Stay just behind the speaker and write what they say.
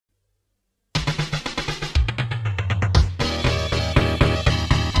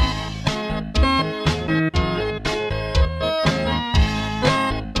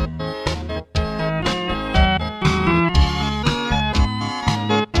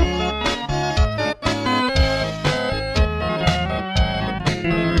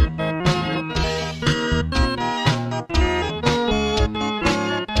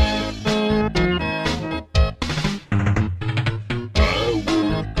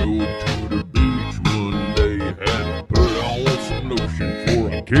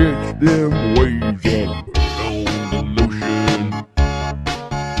catch them waves and put on the lotion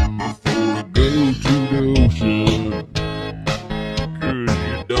before I go to the ocean. 'Cause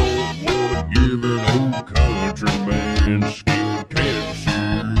you don't wanna give an old countryman skin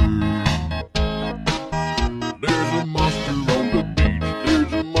cancer. There's a monster on the beach,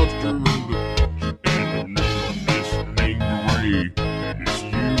 there's a monster on the beach, and it's named Ray, and it's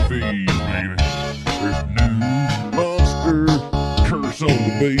UV, baby. There's a new monster curse on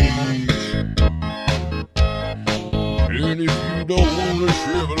the beach. And if you don't wanna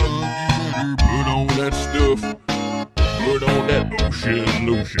shrivel up, you better put on that stuff, put on that ocean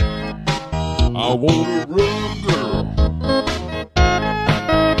lotion. I want a rub, girl.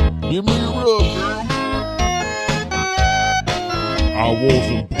 Give me a rub, girl. I want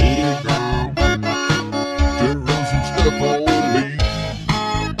some pretty girl to rub some stuff on me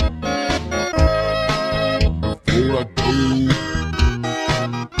before I go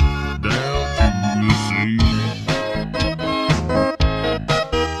down to the sea.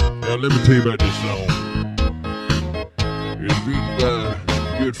 Now let me tell you about this song. It's written by a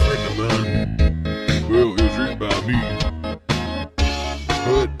good friend of mine. Well, it was written by me,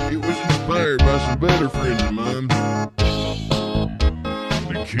 but it was inspired by some better friends of mine.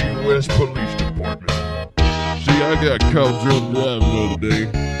 Key West Police Department. See, I got caught drunk driving the other day,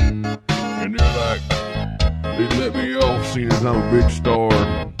 and they're like, they let me off seeing as I'm a big star.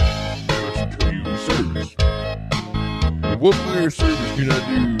 Now it's community service. And what better service can I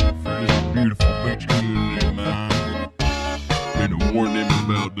do for this beautiful beach community of mine than to warn them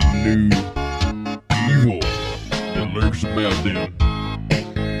about the new evil that lurks about them?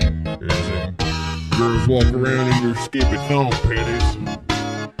 As them girls walk around in their skimpy thong panties,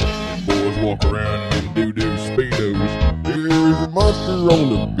 boys walk around in them doo-doo speedos. There's a monster on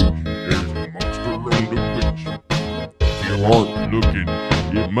the beach. There's a monster on the beach. If you aren't looking,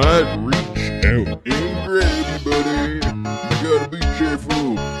 it might reach out and grab you, buddy. You gotta be careful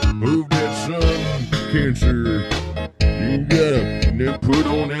of that sun cancer. You gotta then put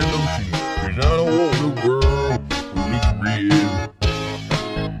on that lotion, 'cause I don't want no girl who looks red.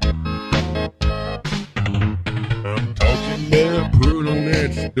 I'm talking about put on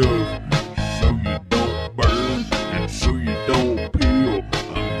that stuff so you don't burn and so you don't peel.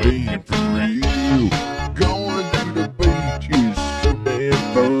 I'm being for real. Going to the beach is so damn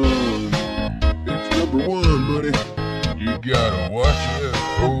fun. It's number one, buddy. You gotta watch out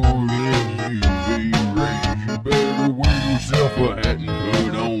for them UV rays. You better wear yourself a hat and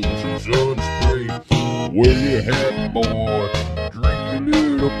put on some sun spray. Wear your hat, boy. Drink a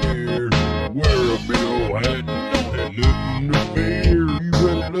little beer. Wear a big old hat and don't have nothing to fear. You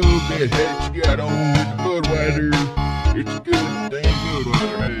better love that hat you got on.